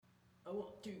1,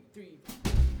 2, 3.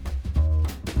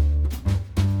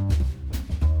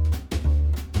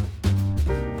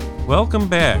 Welcome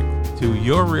back to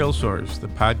Your Real Source, the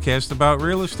podcast about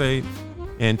real estate.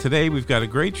 And today we've got a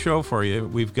great show for you.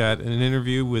 We've got an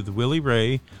interview with Willie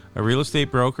Ray, a real estate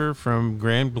broker from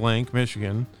Grand Blanc,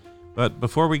 Michigan. But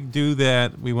before we do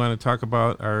that, we want to talk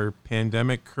about our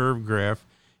pandemic curve graph.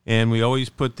 And we always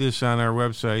put this on our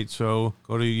website, so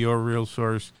go to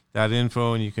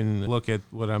yourrealsource.info and you can look at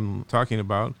what I'm talking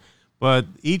about. But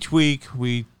each week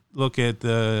we look at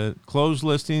the closed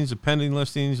listings, the pending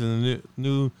listings, and the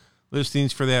new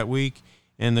listings for that week.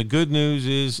 And the good news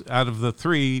is out of the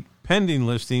 3, pending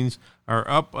listings are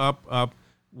up,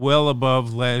 well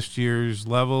above last year's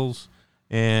levels.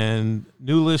 And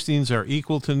new listings are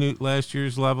equal to last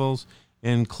year's levels.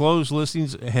 And closed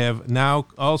listings have now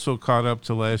also caught up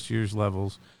to last year's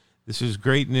levels. This is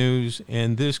great news,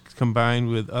 and this combined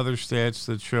with other stats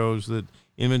that shows that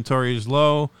inventory is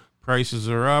low, prices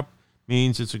are up,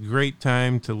 means it's a great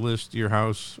time to list your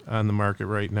house on the market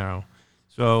right now.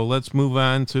 So let's move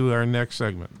on to our next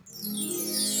segment.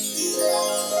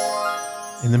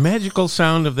 And the magical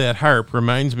sound of that harp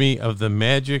reminds me of the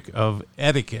magic of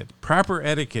etiquette. Proper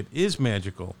etiquette is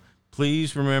magical.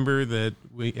 Please remember that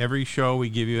every show we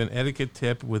give you an etiquette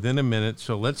tip within a minute,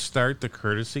 so let's start the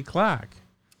courtesy clock.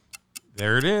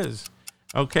 There it is.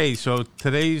 Okay, so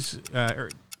today's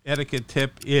etiquette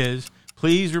tip is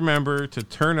please remember to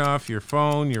turn off your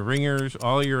phone, your ringers,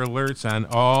 all your alerts on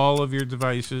all of your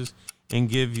devices and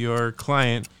give your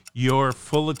client your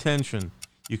full attention.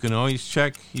 You can always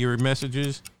check your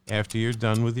messages after you're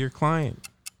done with your client.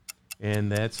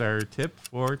 And that's our tip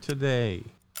for today.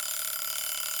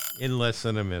 In less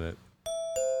than a minute.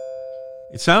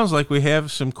 It sounds like we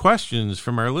have some questions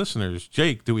from our listeners.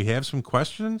 Jake, do we have some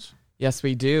questions? Yes,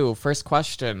 we do. First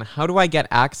question, how do I get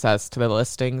access to the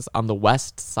listings on the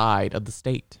west side of the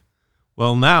state?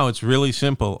 Well, now it's really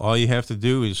simple. All you have to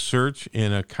do is search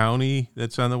in a county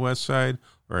that's on the west side,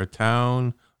 or a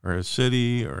town, or a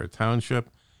city, or a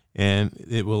township, and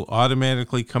it will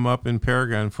automatically come up in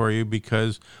Paragon for you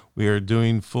because we are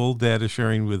doing full data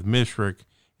sharing with MiRealSource.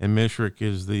 And MiRealSource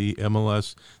is the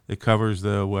MLS that covers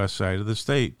the west side of the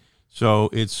state. So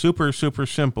it's super, super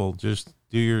simple. Just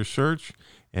do your search,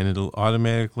 and it'll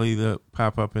automatically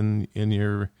pop up in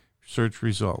your search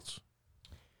results.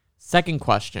 Second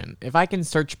question, if I can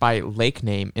search by lake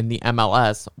name in the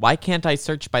MLS, why can't I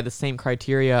search by the same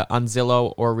criteria on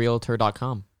Zillow or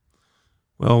Realtor.com?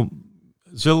 Well,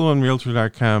 Zillow and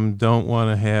Realtor.com don't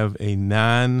want to have a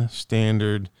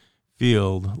non-standard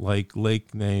field like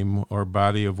lake name or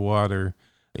body of water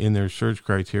in their search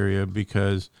criteria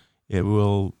because it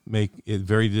will make it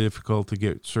very difficult to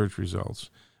get search results.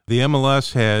 The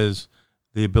MLS has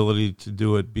the ability to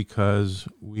do it because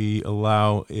we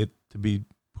allow it to be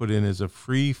put in as a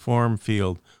free form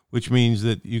field, which means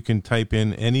that you can type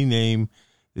in any name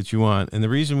that you want. And the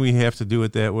reason we have to do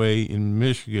it that way in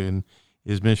Michigan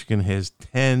is Michigan has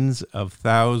tens of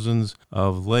thousands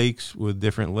of lakes with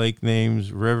different lake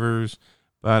names, rivers,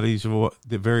 the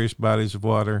various bodies of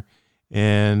water,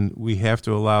 and we have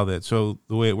to allow that. So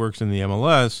the way it works in the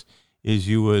MLS is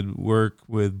you would work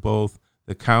with both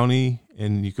the county,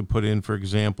 and you could put in, for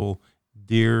example,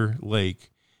 Deer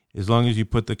Lake. As long as you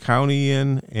put the county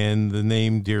in and the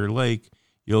name Deer Lake,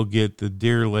 you'll get the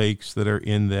Deer Lakes that are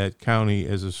in that county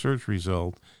as a search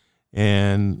result.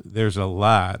 And there's a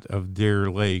lot of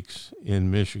Deer Lakes in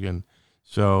Michigan.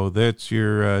 So that's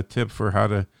your tip for how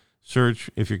to search.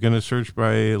 If you're going to search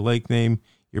by lake name,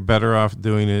 you're better off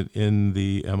doing it in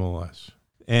the MLS.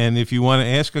 And if you want to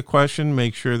ask a question,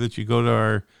 make sure that you go to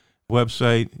our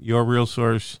website,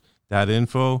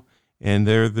 yourrealsource.info, and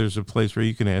there's a place where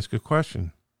you can ask a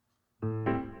question.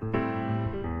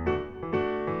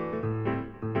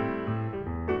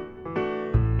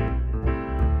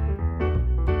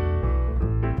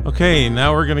 Okay,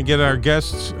 now we're going to get our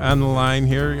guests on the line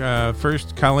here.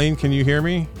 First, Colleen, can you hear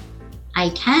me? I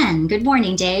can. Good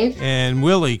morning, Dave. And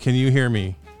Willie, can you hear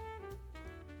me?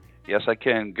 Yes, I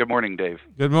can. Good morning, Dave.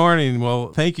 Good morning.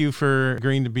 Well, thank you for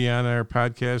agreeing to be on our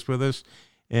podcast with us.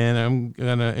 And I'm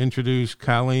going to introduce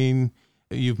Colleen.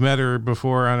 You've met her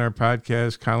before on our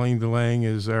podcast. Colleen Delange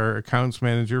is our accounts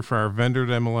manager for our vendored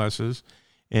MLSs.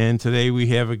 And today we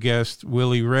have a guest,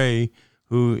 Willie Ray,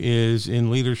 who is in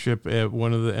leadership at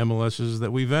one of the MLSs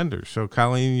that we vendor. So,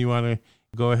 Colleen, you want to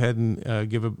go ahead and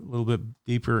give a little bit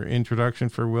deeper introduction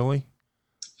for Willie?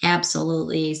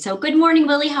 Absolutely. So, good morning,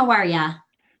 Willie. How are you?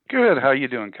 Good. How are you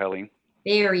doing, Colleen?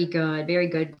 Very good. Very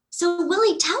good. So,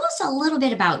 Willie, tell us a little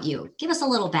bit about you. Give us a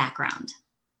little background.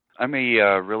 I'm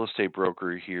a real estate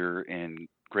broker here in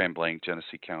Grand Blanc,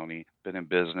 Genesee County. Been in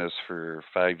business for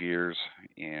 5 years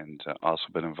and also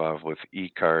been involved with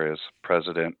ECAR as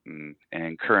president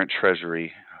and current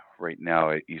treasury right now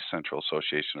at East Central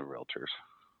Association of Realtors.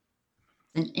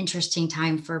 An interesting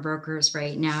time for brokers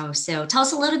right now. So tell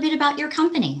us a little bit about your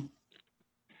company.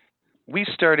 We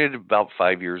started about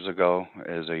 5 years ago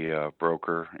as a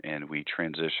broker, and we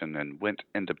transitioned and went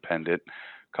independent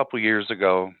a couple years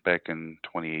ago, back in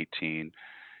 2018.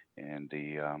 And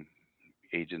the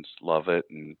agents love it,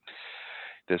 and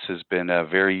this has been a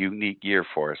very unique year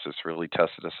for us. It's really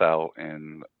tested us out,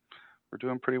 and we're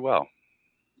doing pretty well.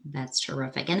 That's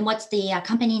terrific. And what's the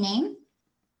company name?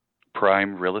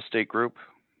 Prime Real Estate Group.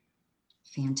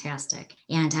 Fantastic.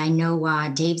 And I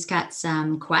know Dave's got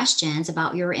some questions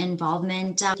about your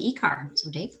involvement with ECAR.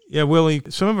 So, Dave? Yeah, Willie,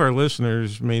 some of our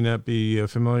listeners may not be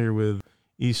familiar with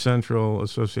East Central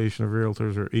Association of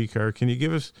Realtors, or ECAR. Can you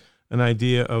give us an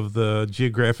idea of the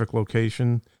geographic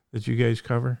location that you guys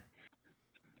cover?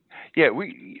 Yeah,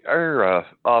 our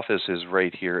office is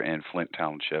right here in Flint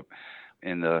Township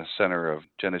in the center of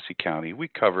Genesee County. We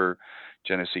cover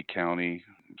Genesee County,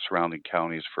 surrounding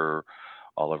counties for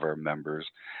all of our members.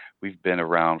 We've been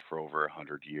around for over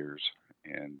 100 years,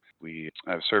 and we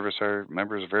have serviced our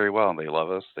members very well. They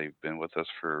love us. They've been with us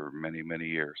for many, many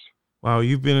years. Wow,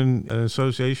 you've been in an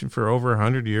association for over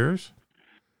 100 years?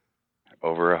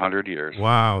 Over 100 years.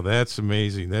 Wow, that's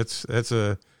amazing. That's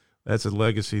a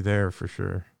legacy there for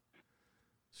sure.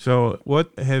 So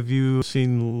what have you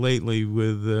seen lately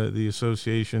with the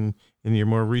association in your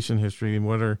more recent history, and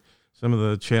what are some of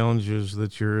the challenges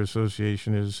that your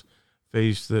association has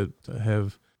faced that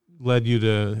have led you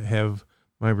to have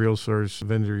MiRealSource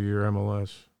vendor your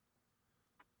MLS?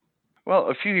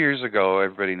 Well, a few years ago,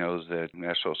 everybody knows that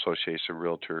National Association of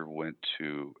Realtor went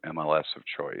to MLS of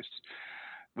Choice.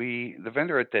 The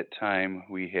vendor at that time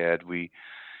we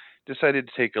decided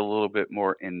to take a little bit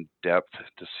more in depth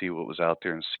to see what was out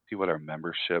there and see what our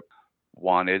membership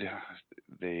wanted.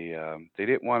 They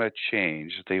didn't want to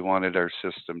change. They wanted our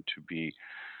system to be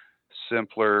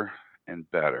simpler and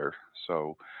better.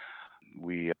 So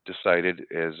we decided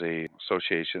as a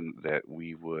association that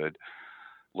we would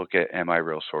look at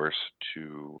MiRealSource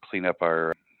to clean up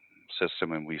our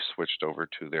system, and we switched over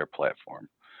to their platform.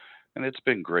 And it's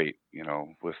been great,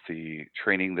 with the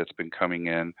training that's been coming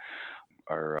in.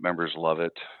 Our members love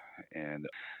it, and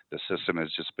the system has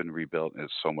just been rebuilt, and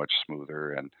it's so much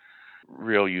smoother and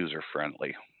real user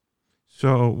friendly.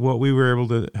 So what we were able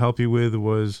to help you with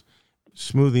was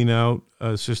smoothing out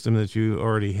a system that you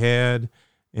already had,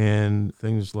 and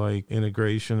things like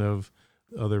integration of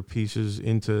other pieces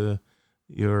into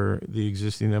the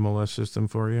existing MLS system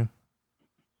for you?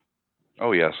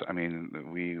 Oh, yes. I mean,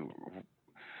 we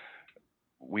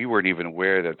weren't even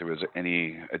aware that there was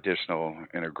any additional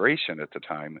integration at the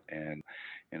time. And,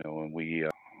 when we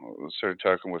started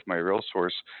talking with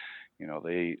MiRealSource,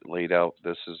 they laid out,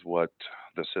 this is what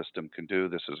the system can do,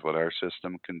 this is what our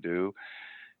system can do,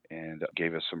 and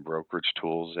gave us some brokerage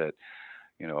tools that,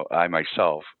 I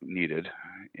myself needed,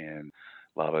 and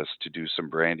allowed us to do some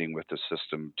branding with the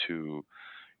system to,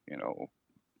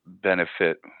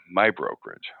 benefit my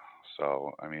brokerage.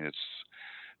 So, I mean, it's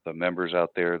the members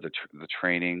out there, the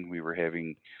training. We were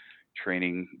having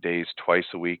training days twice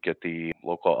a week at the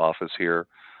local office here.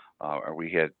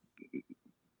 We had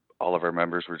all of our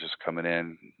members were just coming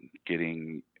in,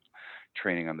 getting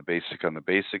training on the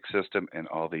basic system and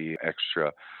all the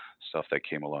extra stuff that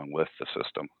came along with the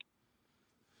system.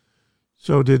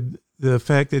 So did the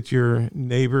fact that your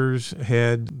neighbors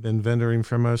had been vendoring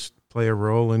from us play a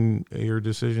role in your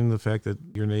decision? The fact that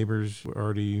your neighbors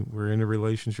already were in a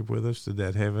relationship with us, did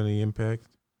that have any impact?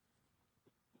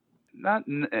 Not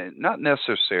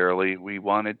necessarily. We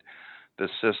wanted the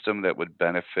system that would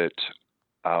benefit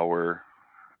our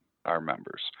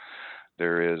members.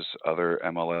 There is other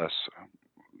MLS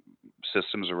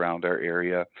systems around our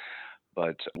area,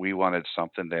 but we wanted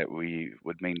something that we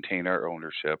would maintain our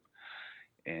ownership,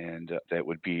 and that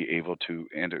would be able to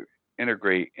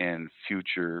integrate in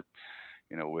future,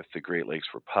 with the Great Lakes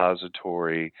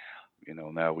Repository.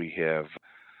 Now we have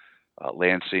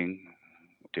Lansing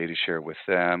data share with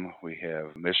them. We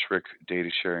have Mishrick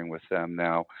data sharing with them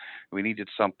now. We needed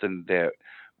something that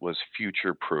was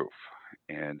future proof,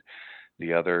 and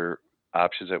the other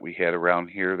options that we had around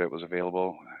here that was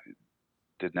available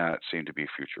did not seem to be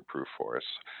future proof for us.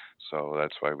 So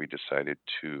that's why we decided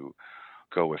to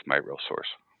go with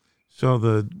MiRealSource. So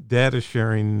the data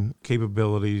sharing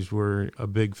capabilities were a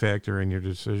big factor in your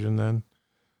decision then?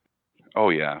 Oh,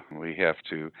 yeah. We have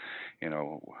to,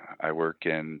 I work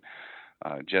in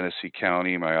Genesee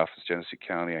County, my office Genesee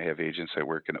County. I have agents that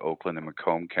work in Oakland and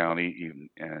Macomb County,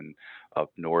 and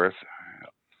up north.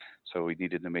 So we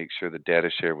needed to make sure the data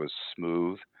share was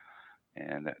smooth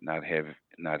and not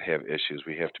have issues.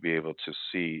 We have to be able to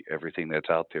see everything that's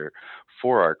out there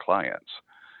for our clients.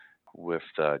 With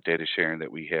data sharing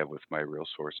that we have with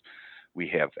MiRealSource, we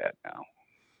have that now.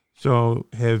 So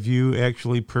have you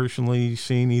actually personally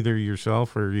seen, either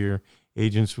yourself or your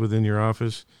agents within your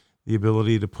office, the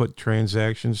ability to put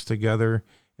transactions together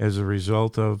as a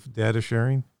result of data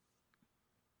sharing?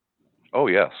 Oh,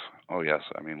 yes.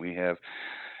 I mean, we have,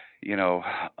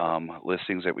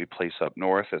 listings that we place up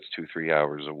north that's 2-3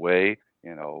 hours away.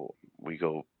 We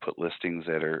go put listings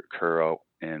that occur out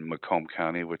in Macomb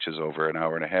County, which is over an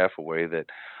hour and a half away, that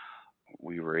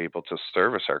we were able to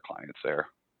service our clients there.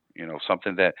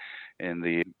 Something that in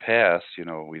the past,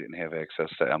 we didn't have access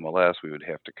to MLS. We would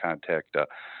have to contact an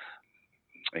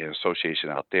association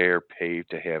out there, pay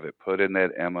to have it put in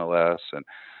that MLS,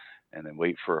 and then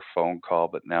wait for a phone call.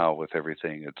 But now with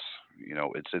everything,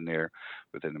 it's in there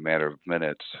within a matter of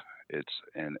minutes. It's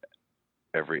in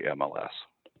every MLS.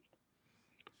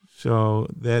 So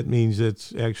that means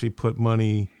it's actually put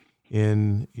money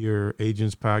in your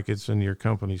agents' pockets and your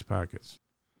company's pockets.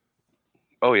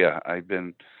 Oh yeah, I've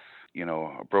been,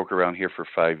 a broker around here for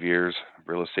 5 years,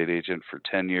 real estate agent for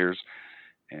 10 years,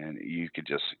 and you could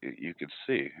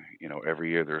see,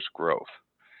 every year there's growth,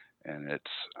 and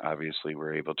it's obviously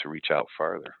we're able to reach out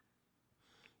farther.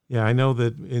 Yeah, I know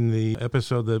that in the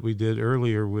episode that we did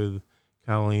earlier with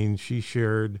Colleen, she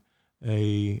shared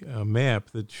a map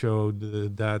that showed the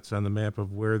dots on the map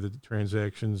of where the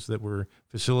transactions that were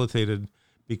facilitated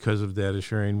because of data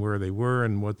sharing, where they were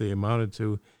and what they amounted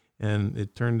to. And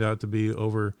it turned out to be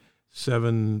over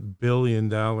 $7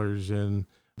 billion in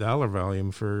dollar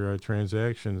volume for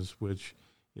transactions, which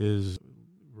is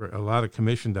a lot of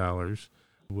commission dollars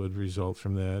would result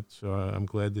from that. So I'm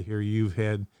glad to hear you've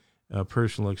had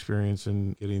personal experience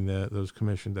in getting those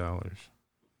commission dollars.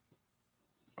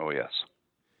 Oh, yes.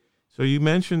 So you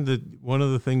mentioned that one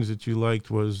of the things that you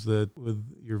liked was that with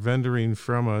your vendoring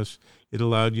from us, it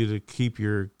allowed you to keep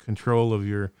your control of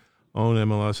your own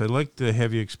MLS. I'd like to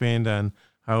have you expand on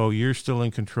how you're still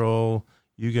in control,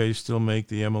 you guys still make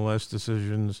the MLS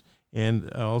decisions, and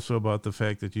also about the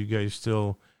fact that you guys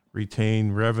still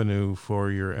retain revenue for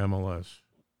your MLS.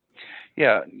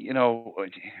 Yeah,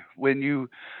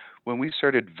 when we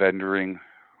started vendoring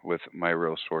with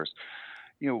MiRealSource,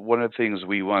 one of the things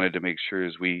we wanted to make sure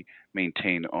is we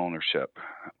maintain ownership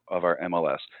of our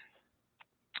MLS.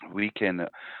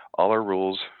 All our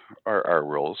rules are our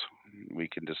rules. We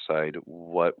can decide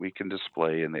what we can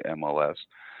display in the MLS,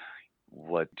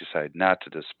 what decide not to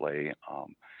display.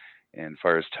 And as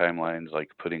far as timelines,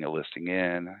 like putting a listing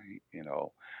in,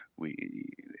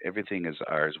 everything is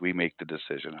ours. We make the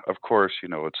decision. Of course,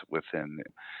 it's within,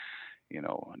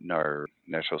 our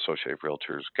National Association of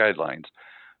Realtors guidelines,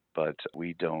 but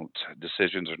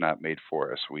decisions are not made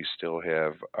for us. We still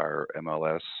have our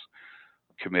MLS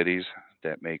committees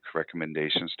that make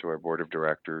recommendations to our board of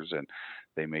directors, and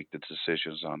they make the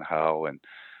decisions on how and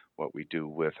what we do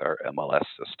with our MLS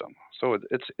system. So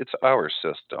it's our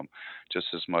system just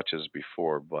as much as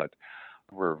before, but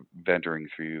we're vendoring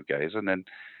through you guys. And then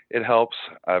it helps,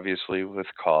 obviously, with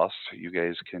costs. You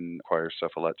guys can acquire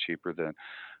stuff a lot cheaper than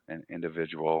an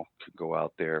individual could go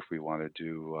out there if we want to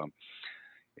do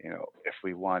if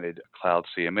we wanted Cloud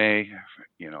CMA,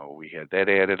 we had that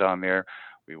added on there.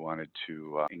 We wanted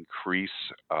to increase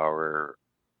our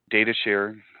data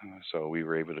share, so we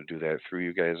were able to do that through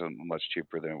you guys much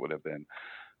cheaper than it would have been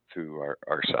through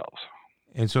ourselves.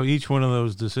 And so each one of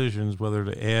those decisions, whether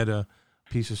to add a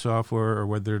piece of software or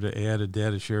whether to add a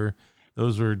data share,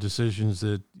 those were decisions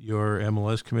that your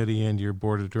MLS committee and your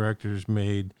board of directors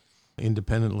made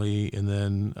independently, and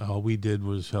then all we did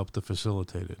was help to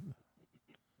facilitate it.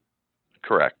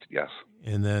 Correct, yes.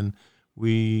 And then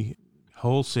we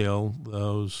wholesale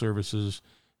those services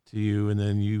to you, and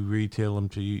then you retail them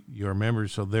to your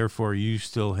members. So therefore, you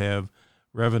still have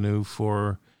revenue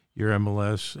for your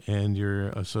MLS and your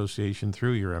association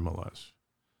through your MLS.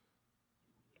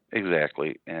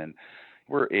 Exactly. And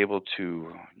we're able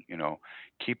to,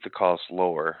 keep the costs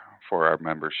lower for our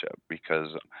membership, because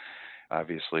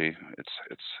obviously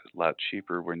it's a lot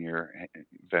cheaper when you're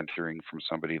venturing from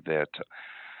somebody that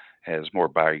has more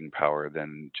buying power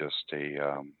than just a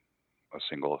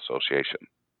single association.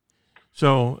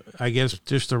 So I guess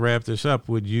just to wrap this up,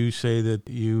 would you say that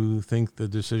you think the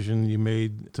decision you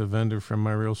made to vendor from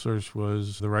MiRealSource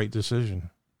was the right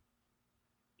decision?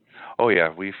 Oh,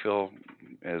 yeah. We feel,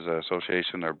 as an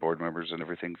association, our board members and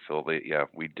everything feel that, yeah,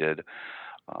 we did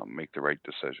make the right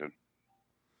decision.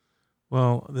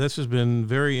 Well, this has been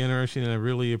very interesting, and I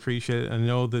really appreciate it. I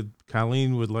know that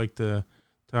Colleen would like to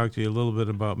talk to you a little bit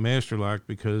about Master Lock,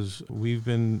 because we've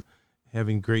been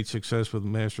having great success with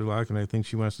Master Lock, and I think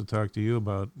she wants to talk to you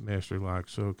about Master Lock.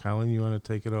 So, Colleen, you want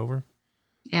to take it over?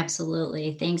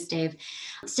 Absolutely. Thanks, Dave.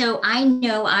 So I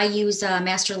know I use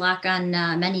Master Lock on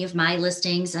many of my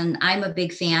listings, and I'm a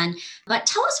big fan. But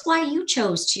tell us why you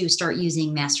chose to start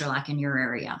using Master Lock in your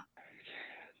area.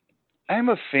 I'm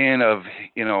a fan of,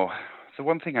 the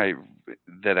one thing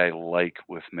that I like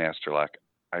with Master Lock,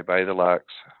 I buy the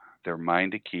locks, they're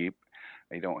mine to keep.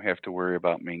 I don't have to worry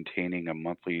about maintaining a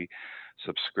monthly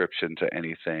subscription to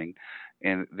anything.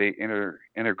 And they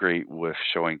integrate with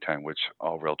showing time, which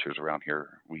all realtors around here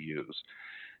we use.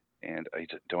 And I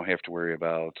don't have to worry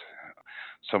about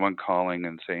someone calling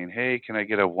and saying, hey, can I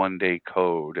get a one-day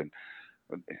code? And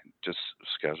just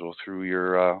schedule through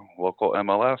your local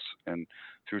MLS and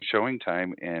through showing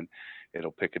time, and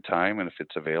it'll pick a time. And if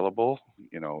it's available,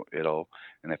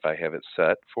 and if I have it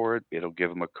set for it, it'll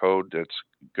give them a code that's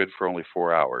good for only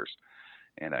 4 hours.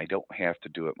 And I don't have to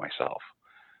do it myself.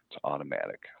 It's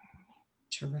automatic.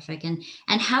 Terrific. And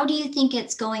how do you think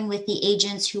it's going with the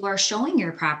agents who are showing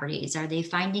your properties? Are they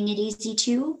finding it easy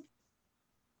too?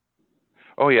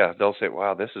 Oh yeah, they'll say,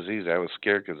 "Wow, this is easy." I was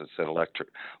scared because it said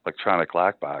electronic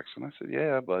lockbox, and I said,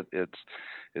 "Yeah, but it's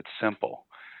simple."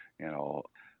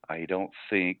 I don't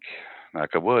think,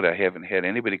 knock on wood, I haven't had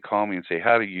anybody call me and say,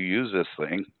 "How do you use this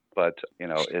thing?" But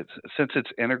since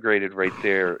it's integrated right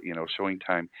there, showing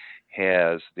time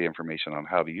has the information on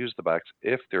how to use the box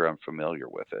if they're unfamiliar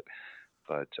with it.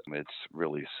 But it's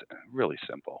really, really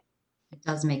simple. It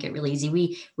does make it really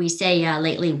easy. We say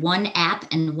lately, one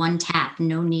app and one tap.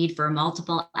 No need for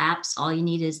multiple apps. All you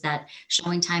need is that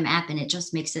showing time app, and it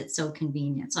just makes it so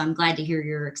convenient. So I'm glad to hear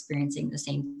you're experiencing the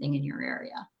same thing in your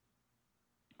area.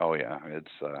 Oh yeah,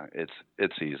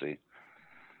 it's easy.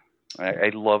 I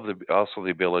love also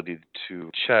the ability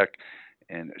to check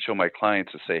and show my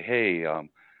clients to say, hey, a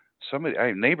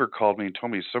neighbor called me and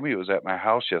told me somebody was at my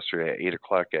house yesterday at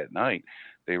 8:00 at night.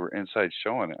 They were inside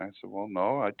showing it. I said, well,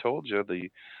 no, I told you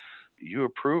you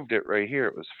approved it right here.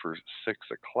 It was for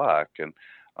 6:00, and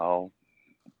I'll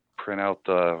print out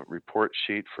the report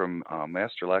sheet from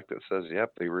Master Lock that says,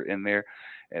 yep, they were in there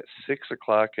at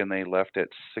 6:00 and they left at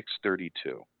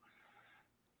 6:32.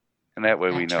 And that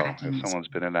way we know if someone's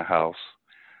been in a house.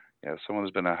 Yeah, if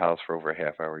someone's been in a house for over a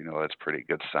half hour, that's a pretty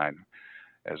good sign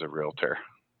as a realtor.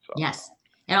 So. Yes,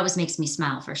 it always makes me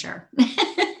smile for sure.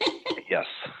 Yes.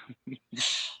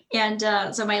 And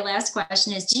so my last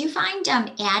question is, do you find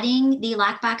adding the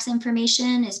lockbox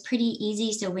information is pretty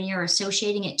easy? So when you're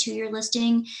associating it to your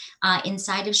listing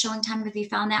inside of showing time, have you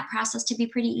found that process to be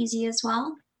pretty easy as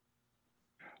well?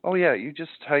 Oh, yeah. You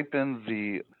just type in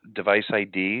the device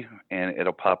ID and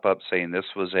it'll pop up saying this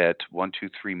was at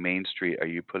 123 Main Street. Are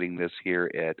you putting this here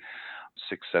at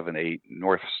 678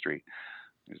 North Street?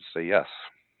 You just say yes.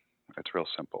 It's real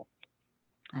simple.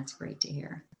 That's great to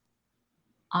hear.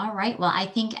 All right. Well, I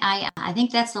think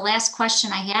that's the last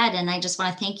question I had. And I just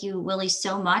want to thank you, Willie,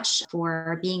 so much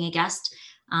for being a guest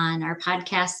on our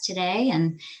podcast today.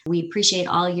 And we appreciate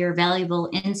all your valuable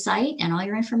insight and all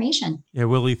your information. Yeah,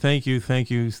 Willie, thank you.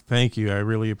 I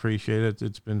really appreciate it.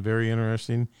 It's been very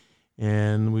interesting.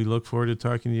 And we look forward to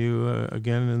talking to you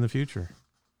again in the future.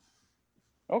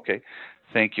 Okay.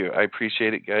 Thank you. I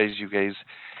appreciate it, guys. You guys,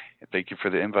 thank you for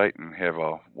the invite and have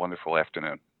a wonderful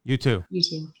afternoon. You too. You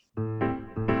too.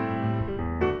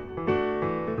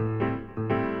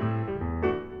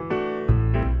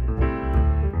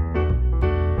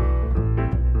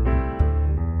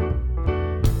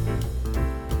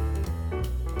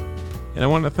 And I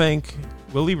want to thank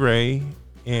Willie Ray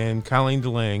and Colleen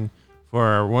Delange for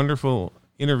our wonderful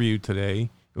interview today.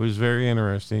 It was very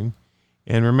interesting.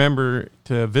 And remember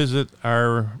to visit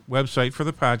our website for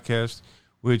the podcast,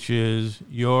 which is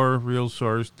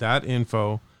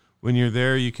yourrealsource.info. When you're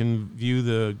there, you can view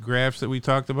the graphs that we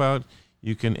talked about.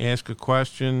 You can ask a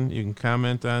question. You can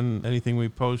comment on anything we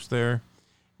post there.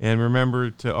 And remember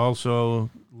to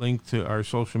also link to our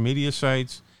social media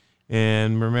sites.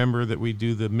 And remember that we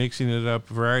do the Mixing It Up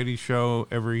variety show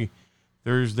every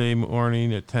Thursday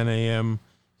morning at 10 a.m.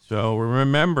 So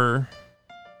remember,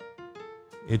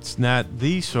 it's not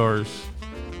the source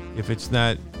if it's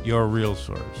not your real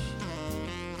source.